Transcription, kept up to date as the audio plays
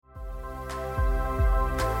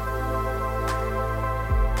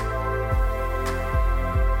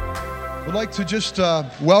I'd like to just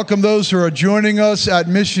welcome those who are joining us at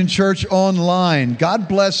Mission Church Online. God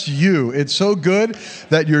bless you. It's so good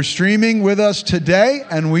that you're streaming with us today,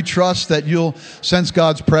 and we trust that you'll sense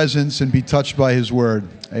God's presence and be touched by His Word.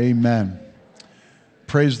 Amen.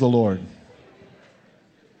 Praise the Lord.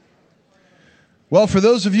 Well, for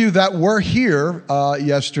those of you that were here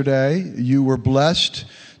yesterday, you were blessed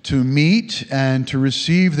to meet and to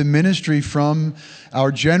receive the ministry from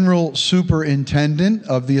our General Superintendent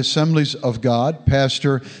of the Assemblies of God,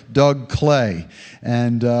 Pastor Doug Clay.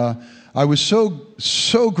 And I was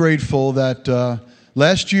so grateful that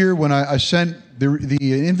last year when I sent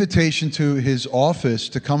the invitation to his office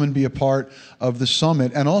to come and be a part of the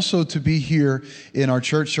summit and also to be here in our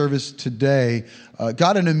church service today,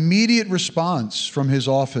 got an immediate response from his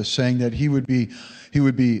office saying that he would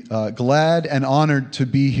be glad and honored to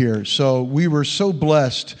be here. So we were so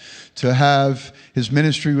blessed to have his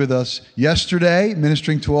ministry with us yesterday,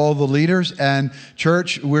 ministering to all the leaders. And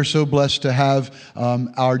church, we're so blessed to have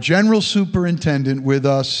our General Superintendent with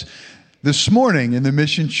us this morning in the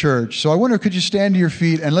Mission Church. So I wonder, could you stand to your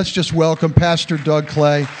feet and let's just welcome Pastor Doug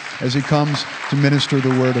Clay as he comes to minister the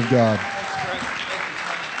Word of God.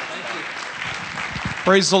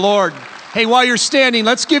 Praise the Lord. Hey, while you're standing,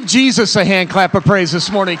 let's give Jesus a hand clap of praise this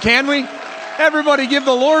morning, can we? Everybody give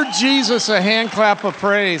the Lord Jesus a hand clap of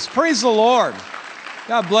praise. Praise the Lord.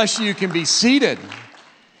 God bless you. You can be seated.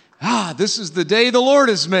 This is the day the Lord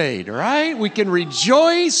has made, right? We can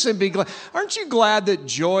rejoice and be glad. Aren't you glad that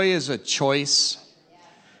joy is a choice?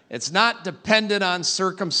 It's not dependent on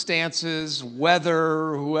circumstances,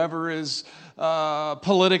 weather, whoever is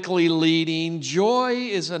politically leading. Joy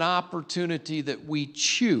is an opportunity that we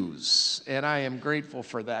choose, and I am grateful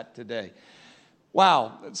for that today.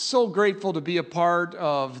 Wow, so grateful to be a part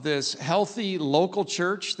of this healthy local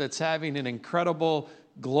church that's having an incredible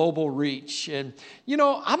global reach. And, you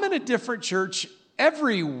know, I'm in a different church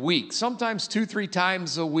every week, sometimes 2-3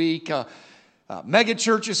 times a week. Mega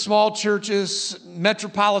churches, small churches,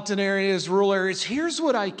 metropolitan areas, rural areas. Here's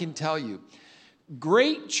what I can tell you.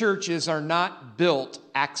 Great churches are not built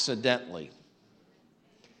accidentally.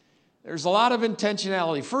 There's a lot of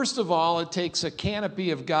intentionality. First of all, it takes a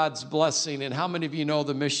canopy of God's blessing. And how many of you know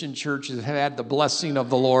the Mission Church has had the blessing of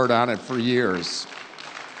the Lord on it for years?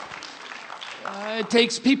 It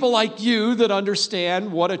takes people like you that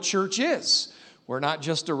understand what a church is. We're not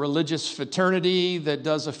just a religious fraternity that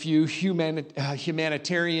does a few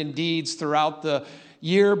humanitarian deeds throughout the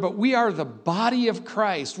year, but we are the body of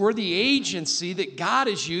Christ. We're the agency that God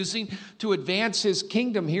is using to advance His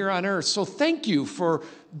kingdom here on earth. So thank you for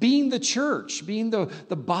being the church, being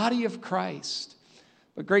the body of Christ.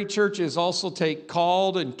 But great churches also take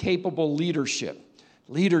called and capable leadership.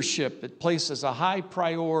 Leadership that places a high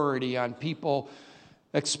priority on people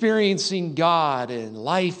experiencing God and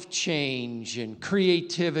life change and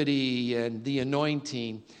creativity and the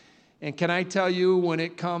anointing. And can I tell you, when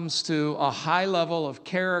it comes to a high level of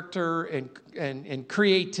character and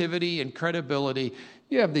creativity and credibility,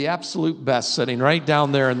 you have the absolute best sitting right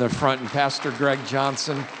down there in the front, and Pastor Greg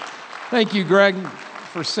Johnson. Thank you, Greg,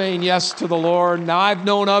 for saying yes to the Lord. Now, I've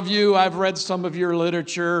known of you. I've read some of your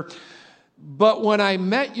literature. But when I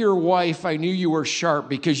met your wife, I knew you were sharp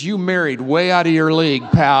because you married way out of your league,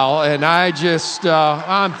 pal. And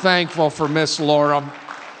I'm thankful for Miss Laura.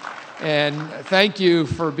 And thank you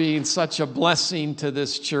for being such a blessing to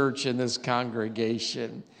this church and this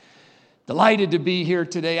congregation. Delighted to be here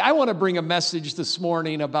today. I want to bring a message this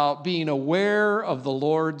morning about being aware of the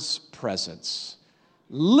Lord's presence,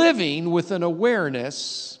 living with an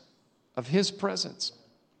awareness of His presence.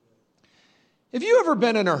 Have you ever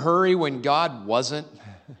been in a hurry when God wasn't?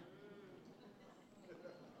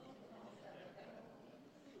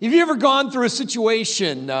 Have you ever gone through a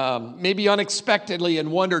situation, maybe unexpectedly, and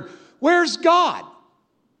wondered, where's God?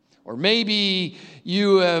 Or maybe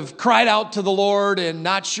you have cried out to the Lord and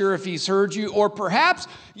not sure if He's heard you. Or perhaps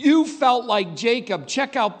you felt like Jacob.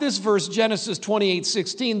 Check out this verse, Genesis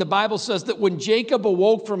 28:16. The Bible says that when Jacob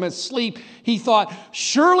awoke from his sleep, he thought,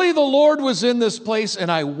 surely the Lord was in this place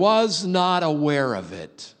and I was not aware of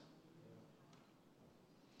it.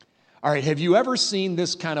 All right, have you ever seen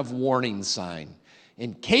this kind of warning sign?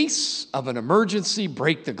 In case of an emergency,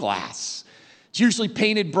 break the glass. It's usually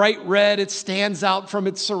painted bright red. It stands out from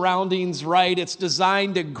its surroundings, right? It's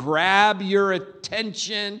designed to grab your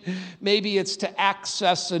attention. Maybe it's to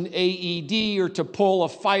access an AED or to pull a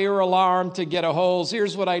fire alarm to get a hose.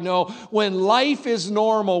 Here's what I know. When life is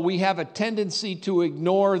normal, we have a tendency to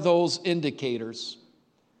ignore those indicators.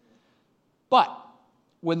 But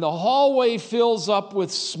when the hallway fills up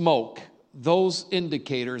with smoke, those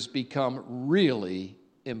indicators become really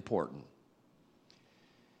important.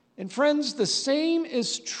 And friends, the same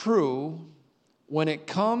is true when it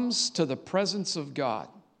comes to the presence of God.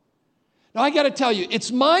 Now, I got to tell you,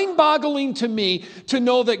 it's mind-boggling to me to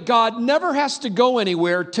know that God never has to go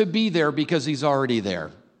anywhere to be there because he's already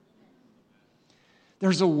there.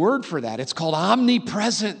 There's a word for that. It's called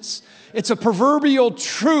omnipresence. It's a proverbial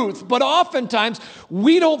truth, but oftentimes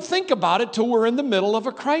we don't think about it till we're in the middle of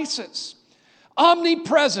a crisis.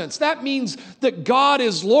 Omnipresence, that means that God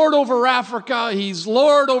is Lord over Africa, he's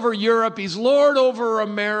Lord over Europe, he's Lord over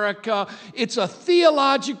America. It's a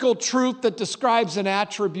theological truth that describes an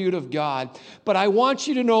attribute of God. But I want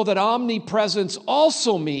you to know that omnipresence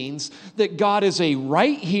also means that God is a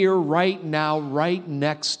right here, right now, right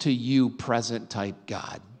next to you present type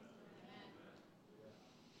God.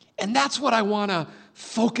 And that's what I want to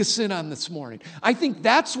focus in on this morning. I think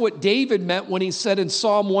that's what David meant when he said in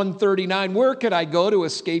Psalm 139, where could I go to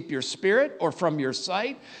escape your spirit or from your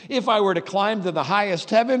sight? If I were to climb to the highest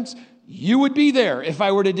heavens, you would be there. If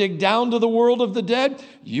I were to dig down to the world of the dead,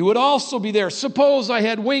 you would also be there. Suppose I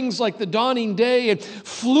had wings like the dawning day and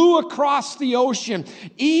flew across the ocean.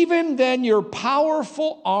 Even then, your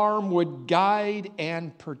powerful arm would guide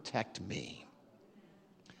and protect me.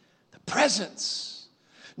 The presence.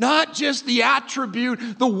 Not just the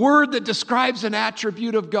attribute, the word that describes an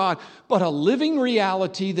attribute of God, but a living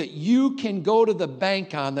reality that you can go to the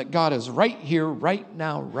bank on, that God is right here, right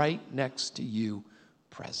now, right next to you,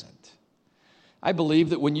 present. I believe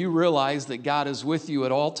that when you realize that God is with you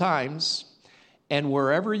at all times and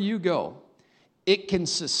wherever you go, it can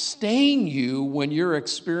sustain you when you're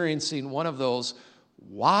experiencing one of those,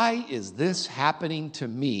 why is this happening to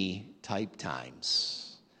me type times.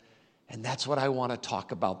 And that's what I want to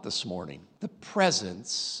talk about this morning, the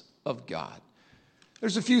presence of God.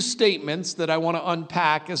 There's a few statements that I want to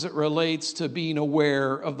unpack as it relates to being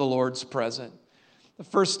aware of the Lord's presence. The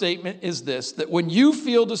first statement is this, that when you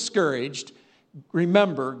feel discouraged,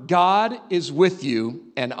 remember, God is with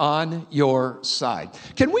you and on your side.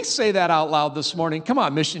 Can we say that out loud this morning? Come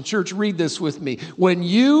on, Mission Church, read this with me. When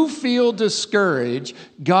you feel discouraged,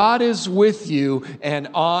 God is with you and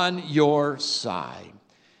on your side.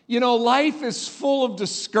 You know, life is full of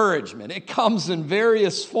discouragement. It comes in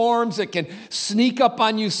various forms. It can sneak up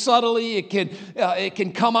on you subtly. It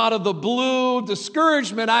can come out of the blue.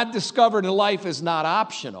 Discouragement, I've discovered in life, is not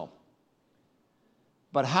optional.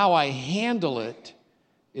 But how I handle it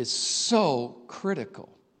is so critical.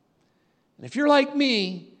 And if you're like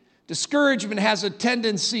me, discouragement has a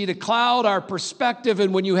tendency to cloud our perspective,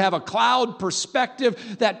 and when you have a cloud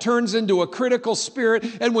perspective, that turns into a critical spirit,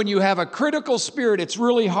 and when you have a critical spirit, it's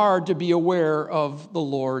really hard to be aware of the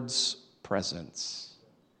Lord's presence.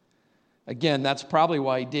 Again, that's probably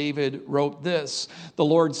why David wrote this. The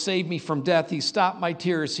Lord saved me from death. He stopped my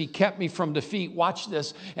tears. He kept me from defeat. Watch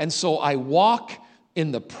this. And so I walk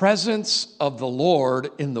in the presence of the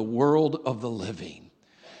Lord in the world of the living.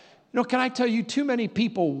 You know, can I tell you, too many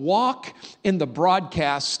people walk in the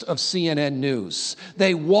broadcast of CNN News.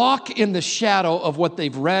 They walk in the shadow of what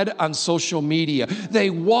they've read on social media. They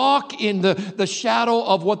walk in the shadow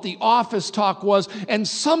of what the office talk was. And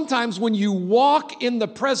sometimes when you walk in the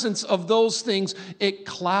presence of those things, it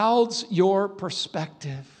clouds your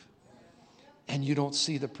perspective. And you don't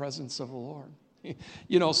see the presence of the Lord.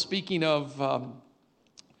 You know, speaking of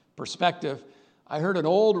perspective, I heard an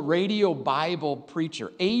old radio Bible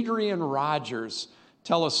preacher, Adrian Rogers,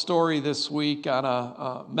 tell a story this week on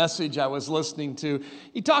a message I was listening to.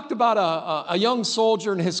 He talked about a young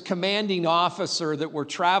soldier and his commanding officer that were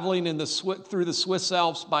traveling through the Swiss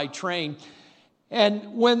Alps by train.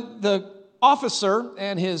 And when the officer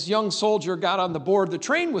and his young soldier got on the board, the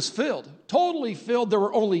train was filled, totally filled. There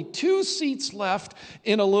were only 2 seats left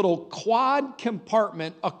in a little quad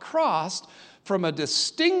compartment across from a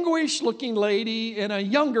distinguished-looking lady and a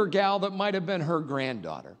younger gal that might have been her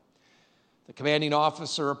granddaughter. The commanding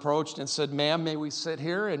officer approached and said, "Ma'am, may we sit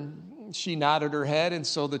here?" And she nodded her head, and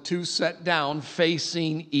so the 2 sat down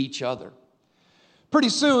facing each other. Pretty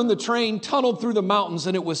soon, the train tunneled through the mountains,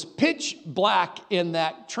 and it was pitch black in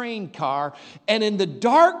that train car. And in the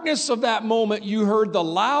darkness of that moment, you heard the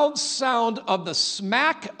loud sound of the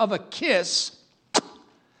smack of a kiss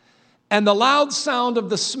and the loud sound of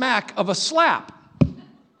the smack of a slap.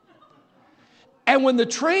 And when the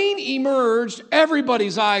train emerged,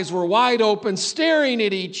 everybody's eyes were wide open, staring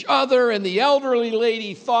at each other, and the elderly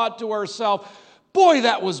lady thought to herself, "Boy,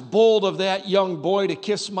 that was bold of that young boy to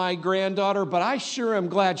kiss my granddaughter, but I sure am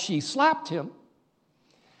glad she slapped him."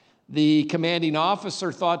 The commanding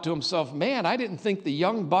officer thought to himself, "Man, I didn't think the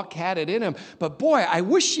young buck had it in him, but boy, I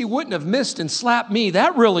wish she wouldn't have missed and slapped me.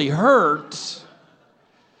 That really hurt."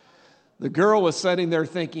 The girl was sitting there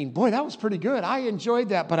thinking, boy, that was pretty good. I enjoyed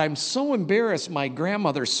that, but I'm so embarrassed my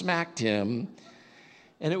grandmother smacked him.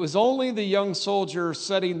 And it was only the young soldier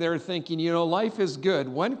sitting there thinking, life is good.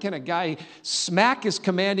 When can a guy smack his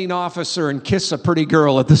commanding officer and kiss a pretty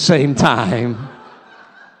girl at the same time?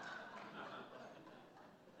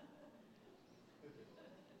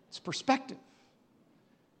 It's perspective.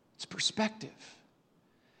 It's perspective.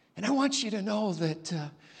 And I want you to know that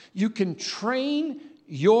you can train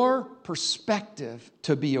your perspective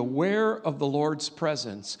to be aware of the Lord's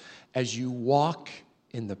presence as you walk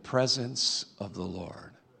in the presence of the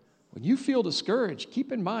Lord. When you feel discouraged,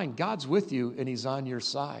 keep in mind God's with you and He's on your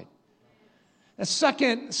side. A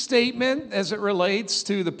second statement as it relates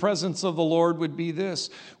to the presence of the Lord would be this.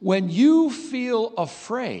 When you feel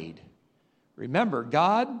afraid, remember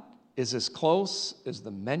God is as close as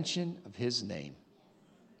the mention of His name.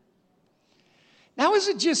 Now, is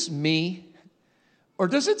it just me? Or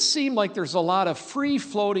does it seem like there's a lot of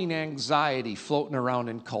free-floating anxiety floating around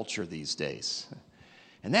in culture these days?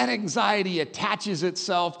 And that anxiety attaches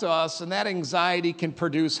itself to us, and that anxiety can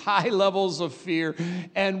produce high levels of fear.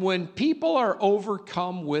 And when people are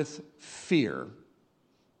overcome with fear,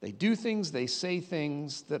 they do things, they say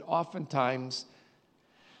things that oftentimes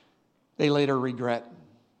they later regret.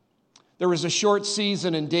 There was a short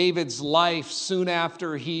season in David's life soon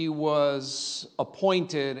after he was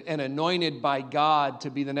appointed and anointed by God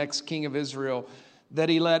to be the next king of Israel that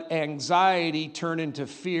he let anxiety turn into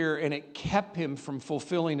fear, and it kept him from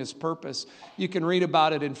fulfilling his purpose. You can read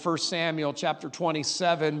about it in 1 Samuel chapter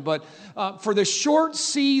 27. But for the short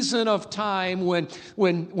season of time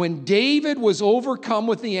when David was overcome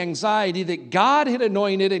with the anxiety that God had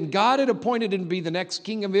anointed and God had appointed him to be the next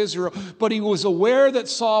king of Israel, but he was aware that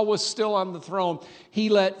Saul was still on the throne, he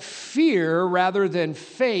let fear rather than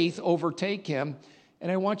faith overtake him. And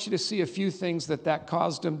I want you to see a few things that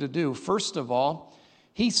caused him to do. First of all,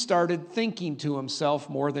 he started thinking to himself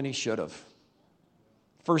more than he should have.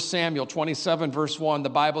 1 Samuel 27, verse 1, the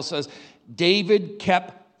Bible says, David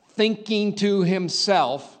kept thinking to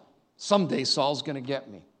himself, someday Saul's going to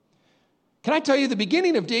get me. Can I tell you, the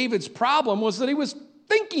beginning of David's problem was that he was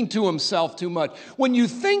thinking to himself too much. When you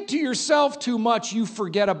think to yourself too much, you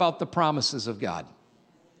forget about the promises of God.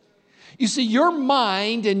 You see, your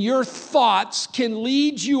mind and your thoughts can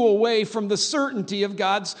lead you away from the certainty of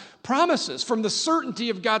God's promises, from the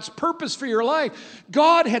certainty of God's purpose for your life.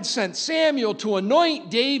 God had sent Samuel to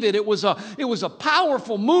anoint David. It was a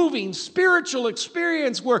powerful, moving, spiritual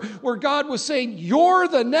experience where God was saying, you're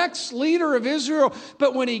the next leader of Israel.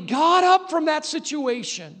 But when he got up from that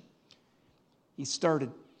situation, he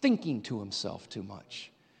started thinking to himself too much.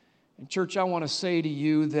 And church, I want to say to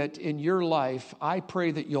you that in your life, I pray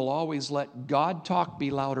that you'll always let God talk be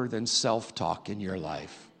louder than self-talk in your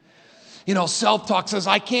life. You know, self-talk says,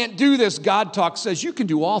 I can't do this. God talk says, you can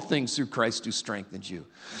do all things through Christ who strengthens you.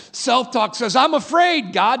 Self-talk says, I'm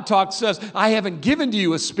afraid. God talk says, I haven't given to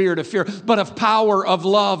you a spirit of fear, but of power, of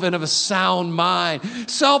love, and of a sound mind.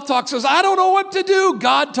 Self-talk says, I don't know what to do.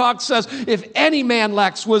 God talk says, if any man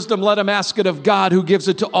lacks wisdom, let him ask it of God, who gives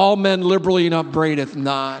it to all men liberally and upbraideth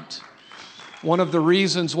not. One of the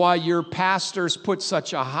reasons why your pastors put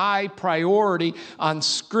such a high priority on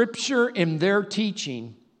Scripture in their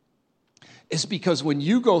teaching is because when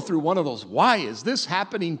you go through one of those, why is this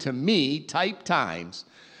happening to me type times,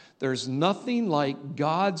 there's nothing like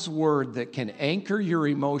God's Word that can anchor your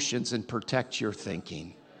emotions and protect your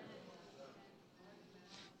thinking.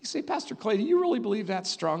 You say, Pastor Clay, do you really believe that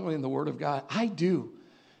strongly in the Word of God? I do.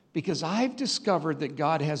 Because I've discovered that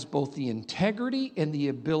God has both the integrity and the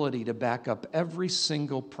ability to back up every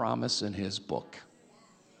single promise in His book.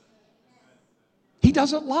 He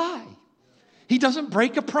doesn't lie. He doesn't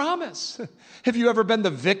break a promise. Have you ever been the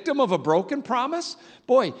victim of a broken promise?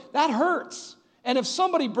 Boy, that hurts. And if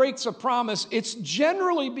somebody breaks a promise, it's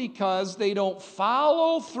generally because they don't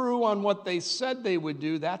follow through on what they said they would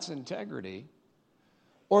do. That's integrity.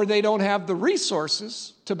 Or they don't have the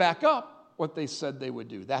resources to back up what they said they would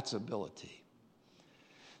do. That's ability.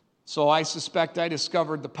 So I suspect I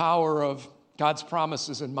discovered the power of God's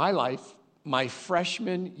promises in my life my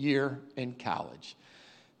freshman year in college.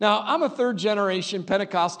 Now, I'm a third-generation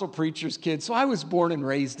Pentecostal preacher's kid, so I was born and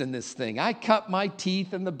raised in this thing. I cut my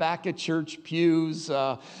teeth in the back of church pews.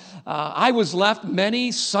 I was left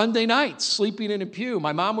many Sunday nights sleeping in a pew.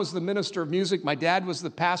 My mom was the minister of music. My dad was the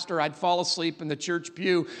pastor. I'd fall asleep in the church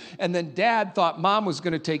pew. And then Dad thought Mom was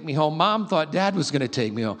going to take me home. Mom thought Dad was going to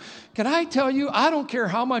take me home. Can I tell you, I don't care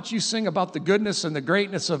how much you sing about the goodness and the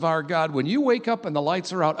greatness of our God. When you wake up and the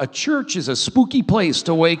lights are out, a church is a spooky place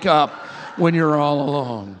to wake up when you're all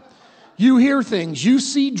alone. You hear things. You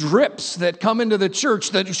see drips that come into the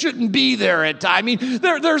church that shouldn't be there at times. I mean,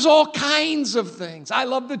 there's all kinds of things. I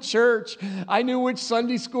love the church. I knew which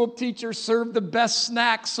Sunday school teacher served the best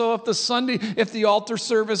snacks. So if the altar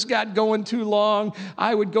service got going too long,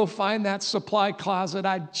 I would go find that supply closet.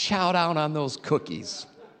 I'd chow down on those cookies.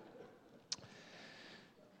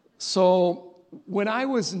 So when I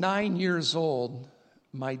was 9 years old,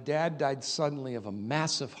 my dad died suddenly of a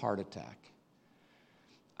massive heart attack.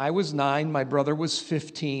 I was 9, my brother was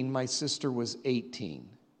 15, my sister was 18.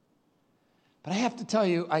 But I have to tell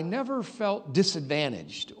you, I never felt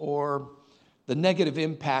disadvantaged or the negative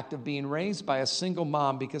impact of being raised by a single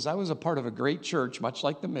mom, because I was a part of a great church, much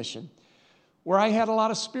like the Mission, where I had a lot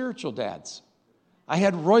of spiritual dads. I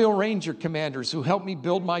had Royal Ranger commanders who helped me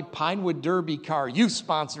build my Pinewood Derby car, youth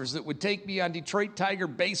sponsors that would take me on Detroit Tiger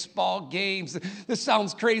baseball games. This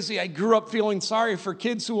sounds crazy. I grew up feeling sorry for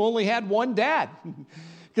kids who only had one dad,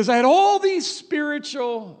 because I had all these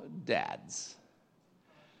spiritual dads.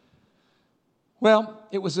 Well,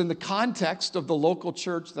 it was in the context of the local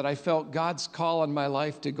church that I felt God's call on my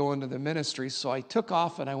life to go into the ministry. So I took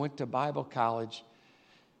off and I went to Bible college.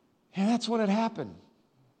 And that's when it happened.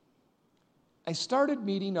 I started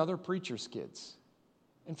meeting other preachers' kids.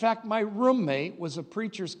 In fact, my roommate was a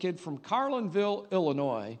preacher's kid from Carlinville,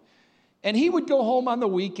 Illinois. And he would go home on the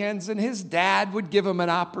weekends, and his dad would give him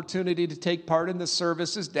an opportunity to take part in the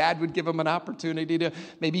service. His dad would give him an opportunity to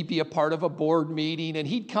maybe be a part of a board meeting. And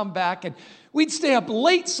he'd come back, and we'd stay up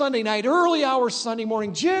late Sunday night, early hours Sunday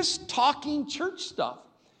morning, just talking church stuff.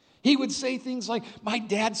 He would say things like, my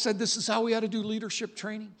dad said this is how we ought to do leadership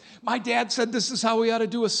training. My dad said this is how we ought to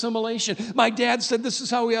do assimilation. My dad said this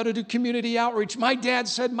is how we ought to do community outreach. My dad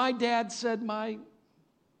said.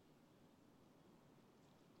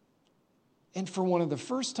 And for one of the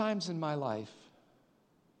first times in my life,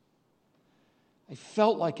 I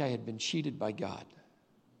felt like I had been cheated by God.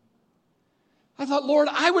 I thought, Lord,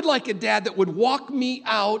 I would like a dad that would walk me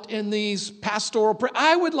out in these pastoral prayers.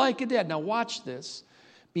 I would like a dad. Now watch this,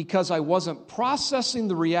 because I wasn't processing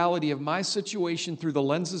the reality of my situation through the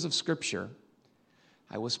lenses of Scripture.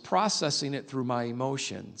 I was processing it through my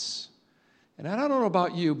emotions. And I don't know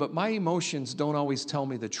about you, but my emotions don't always tell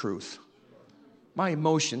me the truth. My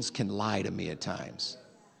emotions can lie to me at times.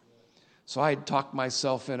 So I had talked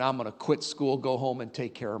myself in, I'm going to quit school, go home, and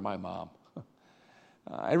take care of my mom.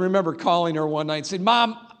 I remember calling her one night and saying,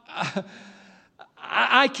 Mom,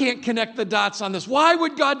 I can't connect the dots on this. Why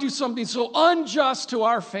would God do something so unjust to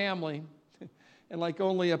our family? And like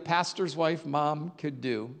only a pastor's wife mom could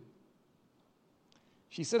do.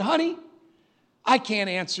 She said, honey, I can't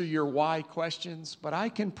answer your why questions, but I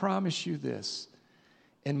can promise you this.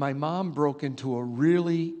 And my mom broke into a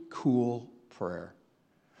really cool prayer.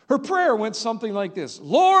 Her prayer went something like this: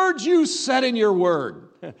 Lord, you said in your word.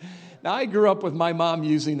 Now, I grew up with my mom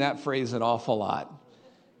using that phrase an awful lot.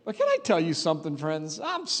 But can I tell you something, friends?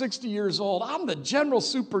 I'm 60 years old. I'm the general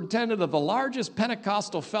superintendent of the largest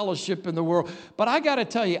Pentecostal fellowship in the world. But I got to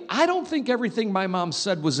tell you, I don't think everything my mom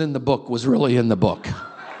said was in the book was really in the book.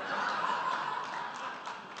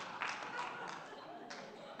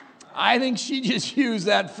 I think she just used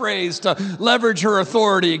that phrase to leverage her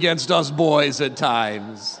authority against us boys at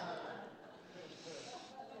times.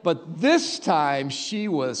 But this time she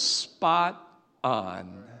was spot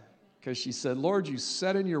on, because she said, Lord, you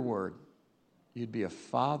said in your word you'd be a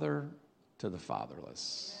father to the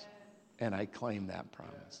fatherless. And I claim that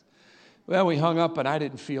promise. Well, we hung up and I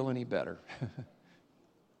didn't feel any better.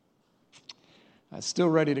 I was still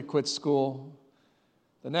ready to quit school.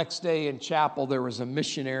 The next day in chapel, there was a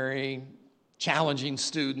missionary challenging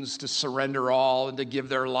students to surrender all and to give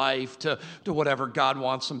their life to whatever God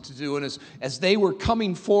wants them to do. And as they were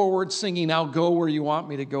coming forward singing, I'll go where you want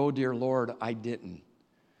me to go, dear Lord, I didn't.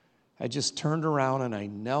 I just turned around and I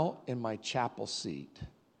knelt in my chapel seat.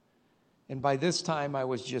 And by this time, I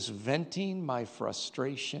was just venting my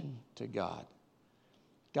frustration to God.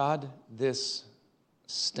 God, this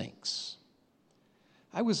stinks.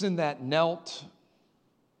 I was in that knelt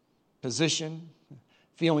position,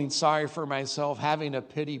 feeling sorry for myself, having a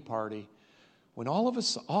pity party, when all of a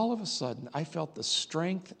sudden I felt the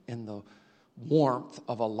strength and the warmth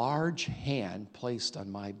of a large hand placed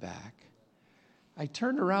on my back. I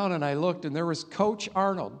turned around and I looked, and there was Coach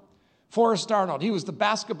Arnold, Forrest Arnold. He was the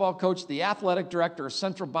basketball coach, the athletic director of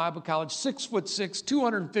Central Bible College, 6'6",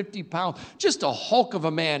 250 pounds, just a hulk of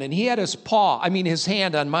a man, and he had his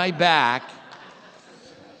hand on my back.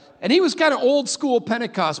 And he was kind of old school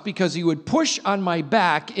Pentecost, because he would push on my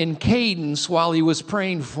back in cadence while he was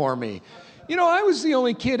praying for me. You know, I was the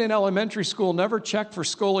only kid in elementary school never checked for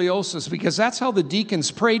scoliosis because that's how the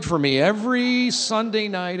deacons prayed for me every Sunday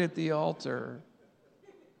night at the altar.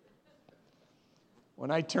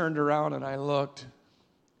 When I turned around and I looked,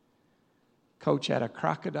 Coach had a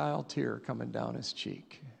crocodile tear coming down his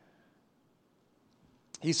cheek.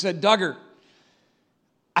 He said, Duggar,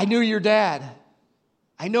 I knew your dad.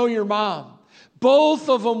 I know your mom. Both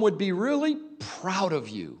of them would be really proud of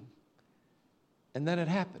you. And then it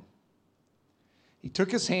happened. He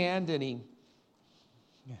took his hand and he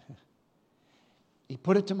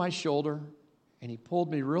put it to my shoulder and he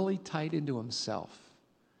pulled me really tight into himself.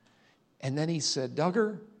 And then he said,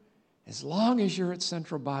 Duggar, as long as you're at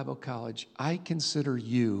Central Bible College, I consider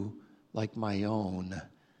you like my own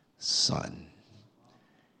son.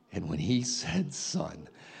 And when he said son,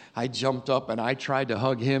 I jumped up and I tried to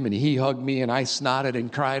hug him and he hugged me and I snotted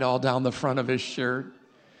and cried all down the front of his shirt.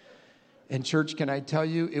 And church, can I tell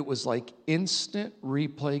you, it was like instant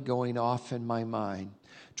replay going off in my mind.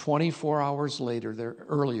 24 hours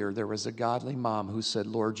earlier, there was a godly mom who said,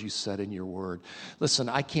 Lord, you said in your word. Listen,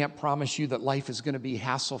 I can't promise you that life is going to be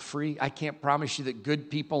hassle-free. I can't promise you that good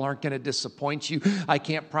people aren't going to disappoint you. I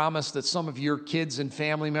can't promise that some of your kids and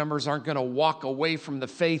family members aren't going to walk away from the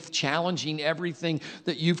faith challenging everything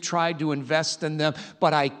that you've tried to invest in them.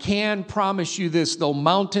 But I can promise you this, though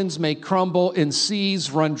mountains may crumble and seas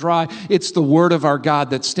run dry, it's the word of our God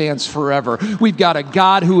that stands forever. We've got a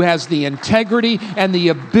God who has the integrity and the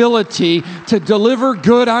ability to deliver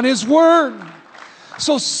good on his word.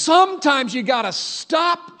 So sometimes you got to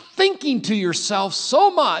stop thinking to yourself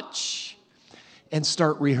so much and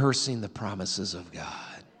start rehearsing the promises of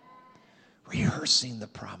God. Rehearsing the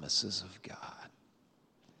promises of God.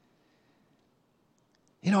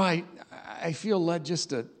 You know, I feel led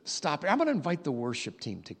just to stop here. I'm going to invite the worship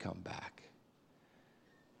team to come back.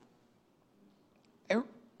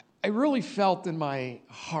 I really felt in my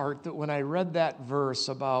heart that when I read that verse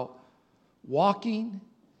about walking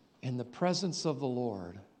in the presence of the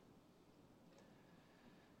Lord,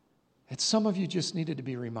 that some of you just needed to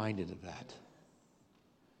be reminded of that.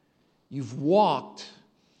 You've walked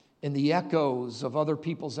in the echoes of other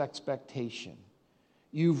people's expectation.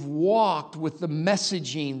 You've walked with the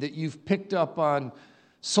messaging that you've picked up on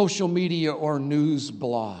social media or news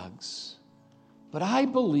blogs. But I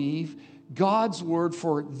believe God's word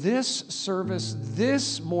for this service,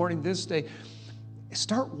 this morning, this day,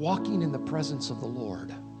 start walking in the presence of the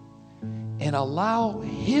Lord and allow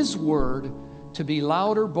his word to be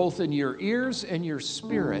louder both in your ears and your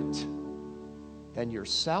spirit than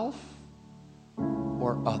yourself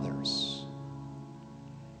or others.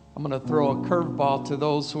 I'm going to throw a curveball to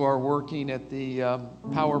those who are working at the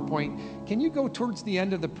PowerPoint. Can you go towards the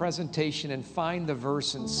end of the presentation and find the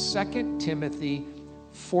verse in 2 Timothy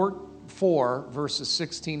 4, verses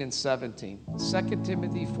 16 and 17. 2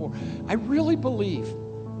 Timothy 4. I really believe,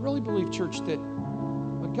 church, that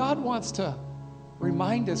what God wants to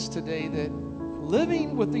remind us today that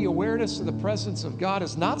living with the awareness of the presence of God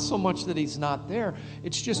is not so much that he's not there.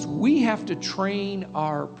 It's just we have to train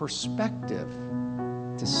our perspective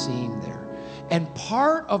to see him there. And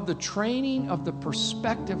part of the training of the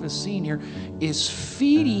perspective of seeing here is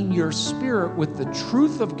feeding your spirit with the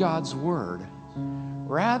truth of God's word,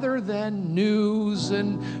 rather than news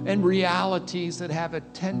and realities that have a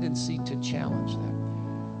tendency to challenge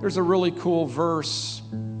that. There's a really cool verse,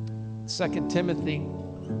 2 Timothy.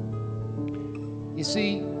 You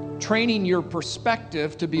see, training your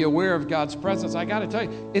perspective to be aware of God's presence, I got to tell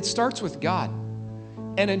you, it starts with God.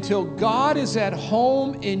 And until God is at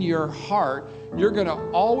home in your heart, you're going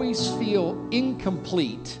to always feel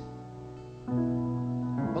incomplete.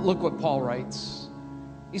 But look what Paul writes.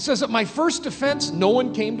 He says, at my first offense, no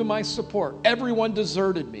one came to my support. Everyone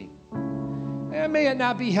deserted me. And may it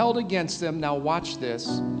not be held against them. Now watch this.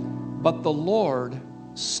 But the Lord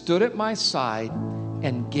stood at my side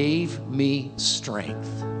and gave me strength.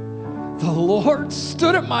 The Lord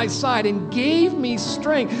stood at my side and gave me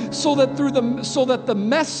strength so that the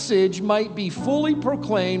message might be fully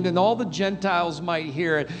proclaimed and all the Gentiles might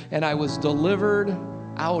hear it. And I was delivered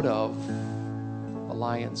out of the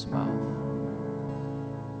lion's mouth.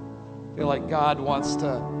 I feel like God wants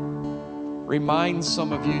to remind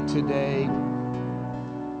some of you today,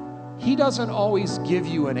 he doesn't always give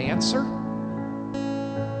you an answer.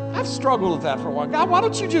 I've struggled with that for a while. God, why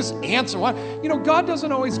don't you just answer? God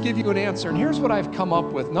doesn't always give you an answer. And here's what I've come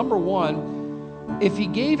up with. Number one, if he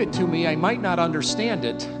gave it to me, I might not understand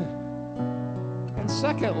it. And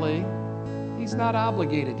secondly, he's not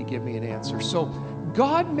obligated to give me an answer. So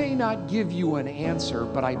God may not give you an answer,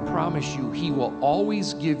 but I promise you, he will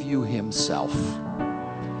always give you himself.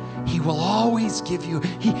 He will always give you,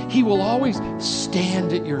 He will always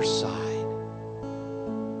stand at your side.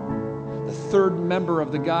 The third member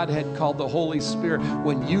of the Godhead, called the Holy Spirit,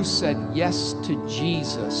 when you said yes to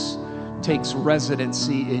Jesus, takes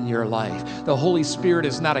residency in your life. The Holy Spirit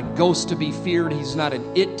is not a ghost to be feared. He's not an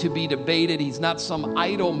it to be debated. He's not some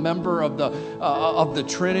idle member of the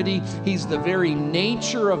Trinity. He's the very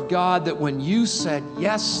nature of God that when you said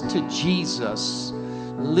yes to Jesus,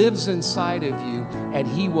 lives inside of you, and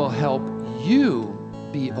He will help you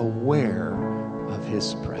be aware of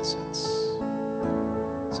His presence.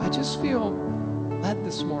 So I just feel led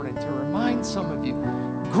this morning to remind some of you,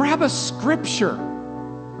 grab a scripture.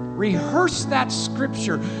 Rehearse that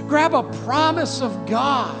scripture. Grab a promise of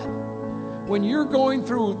God. When you're going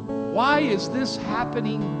through, why is this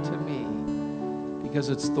happening to me? Because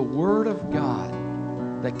it's the Word of God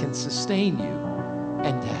that can sustain you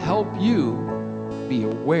and to help you be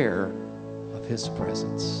aware of His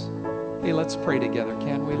presence. Hey, let's pray together,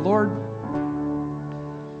 can we? Lord,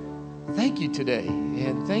 thank you today,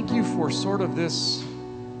 and thank you for sort of this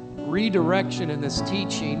redirection in this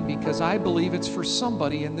teaching, because I believe it's for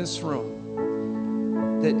somebody in this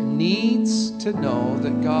room that needs to know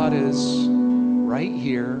that God is right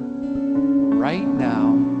here, right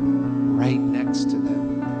now, right next to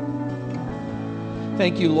them.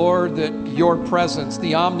 Thank you, Lord, that your presence,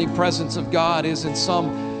 the omnipresence of God, isn't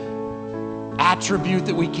some attribute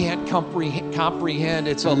that we can't comprehend.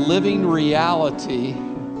 It's a living reality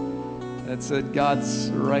that said God's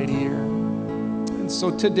right here. So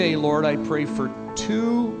today, Lord, I pray for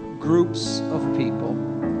two groups of people.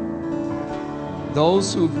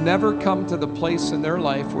 Those who've never come to the place in their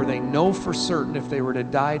life where they know for certain if they were to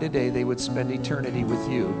die today, they would spend eternity with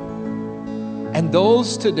you. And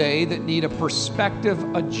those today that need a perspective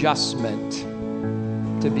adjustment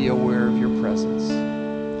to be aware of your presence.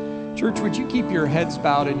 Church, would you keep your heads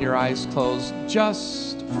bowed and your eyes closed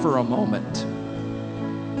just for a moment?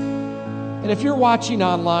 And if you're watching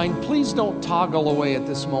online, please don't toggle away at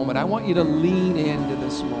this moment. I want you to lean into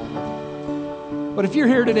this moment. But if you're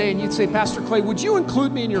here today and you'd say, Pastor Clay, would you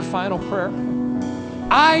include me in your final prayer?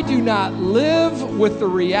 I do not live with the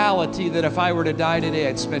reality that if I were to die today,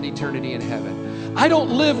 I'd spend eternity in heaven. I don't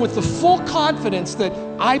live with the full confidence that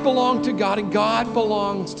I belong to God and God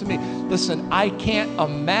belongs to me. Listen, I can't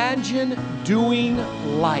imagine doing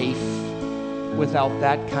life without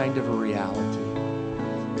that kind of a reality.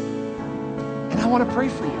 And I want to pray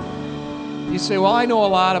for you. You say, well, I know a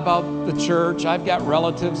lot about the church. I've got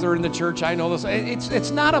relatives that are in the church. I know this.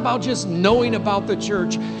 It's not about just knowing about the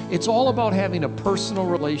church. It's all about having a personal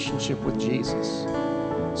relationship with Jesus.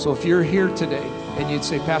 So if you're here today and you'd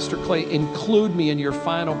say, Pastor Clay, include me in your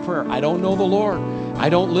final prayer. I don't know the Lord. I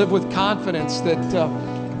don't live with confidence that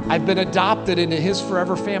I've been adopted into His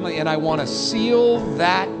forever family, and I want to seal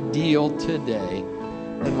that deal today.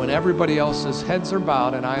 And when everybody else's heads are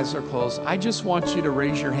bowed and eyes are closed, I just want you to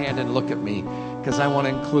raise your hand and look at me, because I want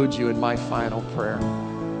to include you in my final prayer.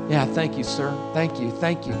 Yeah, thank you, sir. Thank you.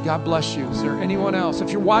 Thank you. God bless you. Is there anyone else?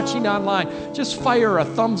 If you're watching online, just fire a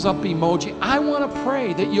thumbs up emoji. I want to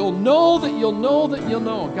pray that you'll know that you'll know that you'll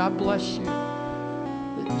know. God bless you.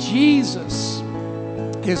 That Jesus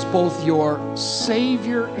is both your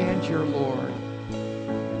Savior and your Lord.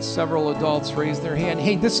 Several adults raised their hand.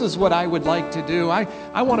 Hey, this is what I would like to do. I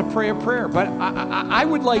want to pray a prayer, but I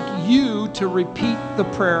would like you to repeat the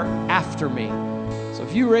prayer after me. So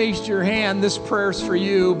if you raised your hand, this prayer's for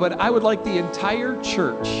you, but I would like the entire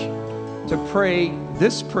church to pray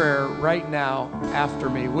this prayer right now after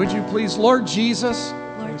me. Would you please? Lord Jesus,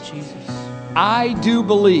 I do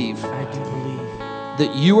believe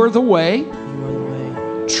that you are the way,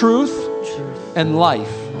 truth, and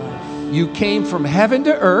life. You came from heaven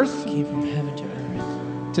to earth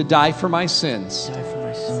to die for my sins.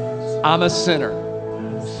 I'm a sinner.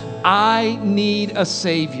 I need a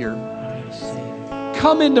Savior.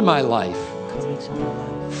 Come into my life.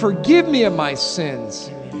 Forgive me of my sins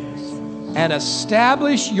and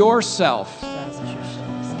establish yourself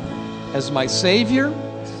as my Savior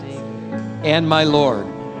and my Lord.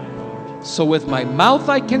 So with my mouth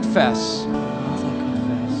I confess,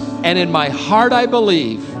 and in my heart I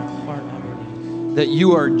believe that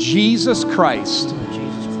you are Jesus Christ,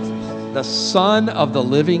 the Son of the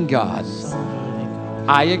living God.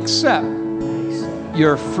 I accept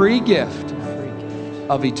your free gift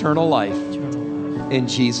of eternal life in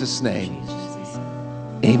Jesus' name.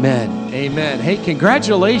 Amen. Amen. Hey,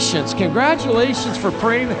 congratulations. Congratulations for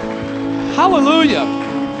praying. Hallelujah.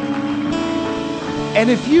 And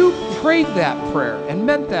if you prayed that prayer and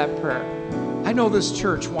meant that prayer, I know this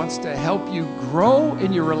church wants to help you grow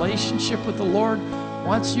in your relationship with the Lord.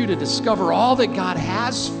 wants you to discover all that God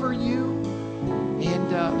has for you.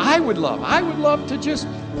 And I would love to just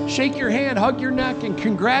shake your hand, hug your neck, and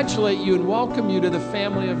congratulate you and welcome you to the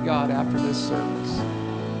family of God after this service.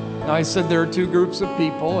 Now, I said there are two groups of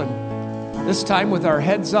people, and this time with our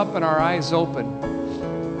heads up and our eyes open.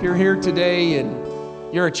 If you're here today and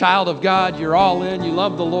you're a child of God, you're all in, you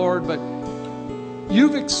love the Lord, but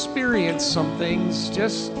you've experienced some things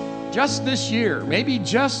just this year, maybe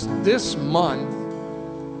just this month,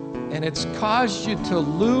 and it's caused you to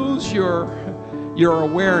lose your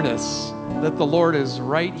awareness that the Lord is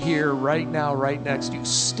right here, right now, right next to you,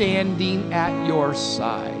 standing at your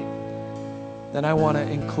side, then I want to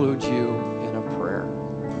include you in a prayer.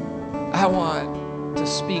 I want to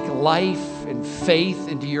speak life and faith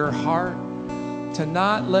into your heart, to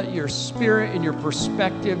not let your spirit and your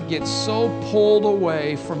perspective get so pulled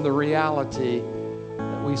away from the reality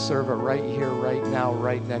that we serve a right here, right now,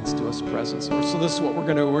 right next to us presence. So this is what we're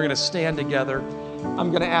going to do. We're going to stand together.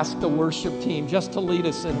 I'm going to ask the worship team just to lead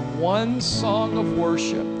us in one song of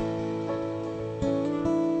worship.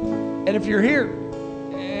 And if you're here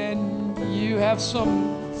and you have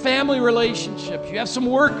some family relationships, you have some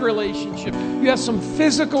work relationships, you have some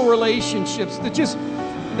physical relationships that's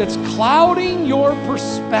clouding your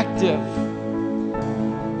perspective,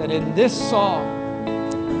 then in this song,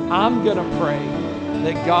 I'm going to pray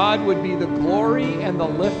that God would be the glory and the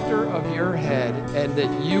lifter of your head, and that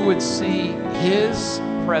you would see His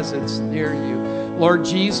presence near you. Lord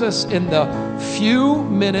Jesus, in the few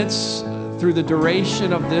minutes through the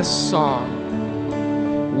duration of this song,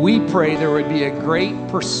 we pray there would be a great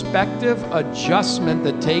perspective adjustment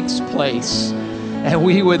that takes place. And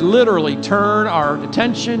we would literally turn our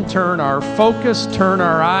attention, turn our focus, turn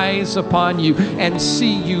our eyes upon you and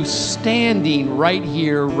see you standing right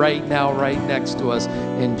here, right now, right next to us.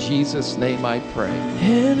 In Jesus' name I pray.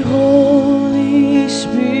 And Holy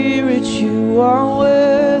Spirit, you are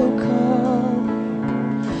welcome.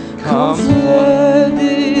 Come flood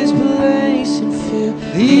this place and fill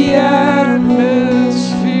the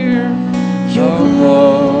atmosphere. Your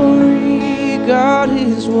glory, God,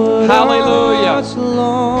 is what Hallelujah. our hearts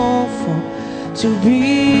long for, to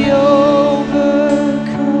be overcome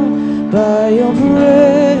by your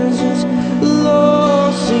presence,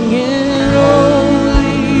 Lord, singing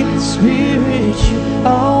Holy Spirit, you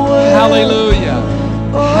are welcome. Hallelujah.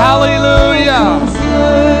 Hallelujah. Come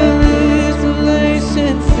flood this place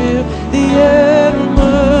and fill the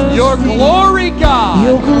atmosphere. Your glory, God.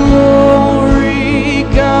 Your glory,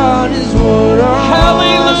 God, is what our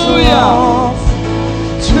hearts long for,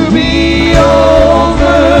 to be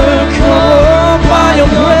overcome by your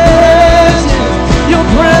presence,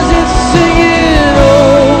 singing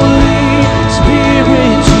Holy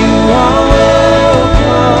Spirit, you are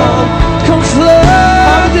welcome. Come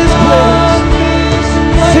flood this place,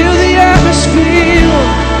 fill the atmosphere.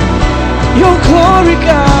 Your glory,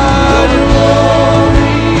 God, your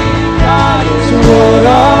glory, God, is what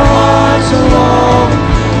our hearts long,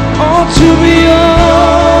 all to be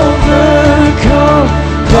overcome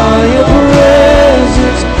by your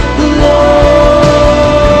presence, Lord.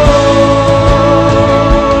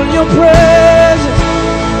 Your presence,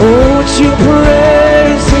 oh, it's your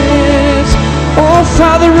presence. Oh,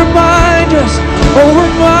 Father, remind us,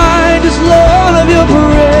 Lord, of your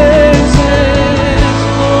presence,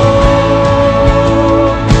 Lord.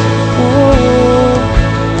 Oh,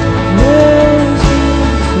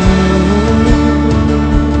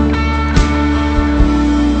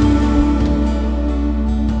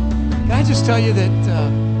 Can I just tell you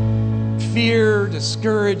that fear,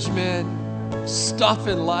 discouragement, stuff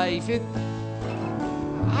in life,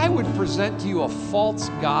 I would present to you a false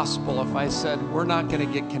gospel if I said we're not going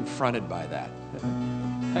to get confronted by that.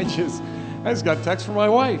 I just got a text from my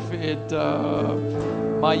wife.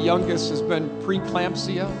 My youngest has been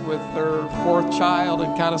preeclampsia with her fourth child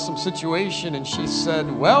and kind of some situation, and she said,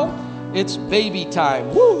 well, it's baby time.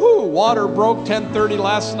 Woohoo! Water broke 10:30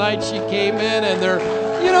 last night. She came in and they're,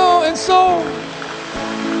 and so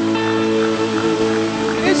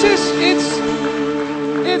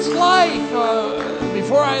it's life.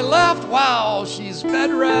 Before I left, wow, she's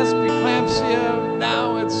bed rest, preeclampsia.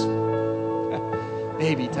 Now it's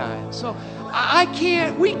baby time. So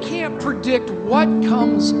we can't predict what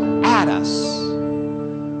comes at us,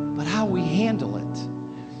 but how we handle it.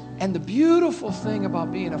 And the beautiful thing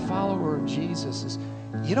about being a follower of Jesus is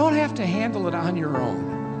you don't have to handle it on your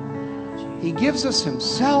own. He gives us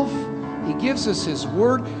Himself, He gives us His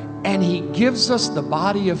Word, and He gives us the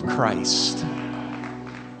body of Christ.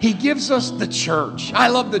 He gives us the church. I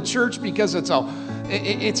love the church because it's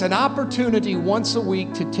an opportunity once a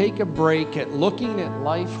week to take a break at looking at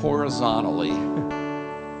life horizontally.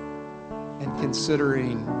 and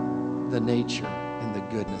considering the nature and the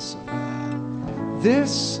goodness of God.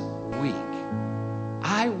 This week,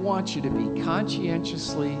 I want you to be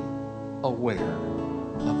conscientiously aware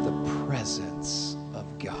of the presence of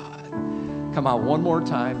God. Come on, one more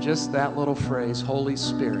time, just that little phrase, Holy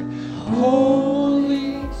Spirit.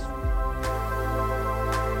 Holy Spirit.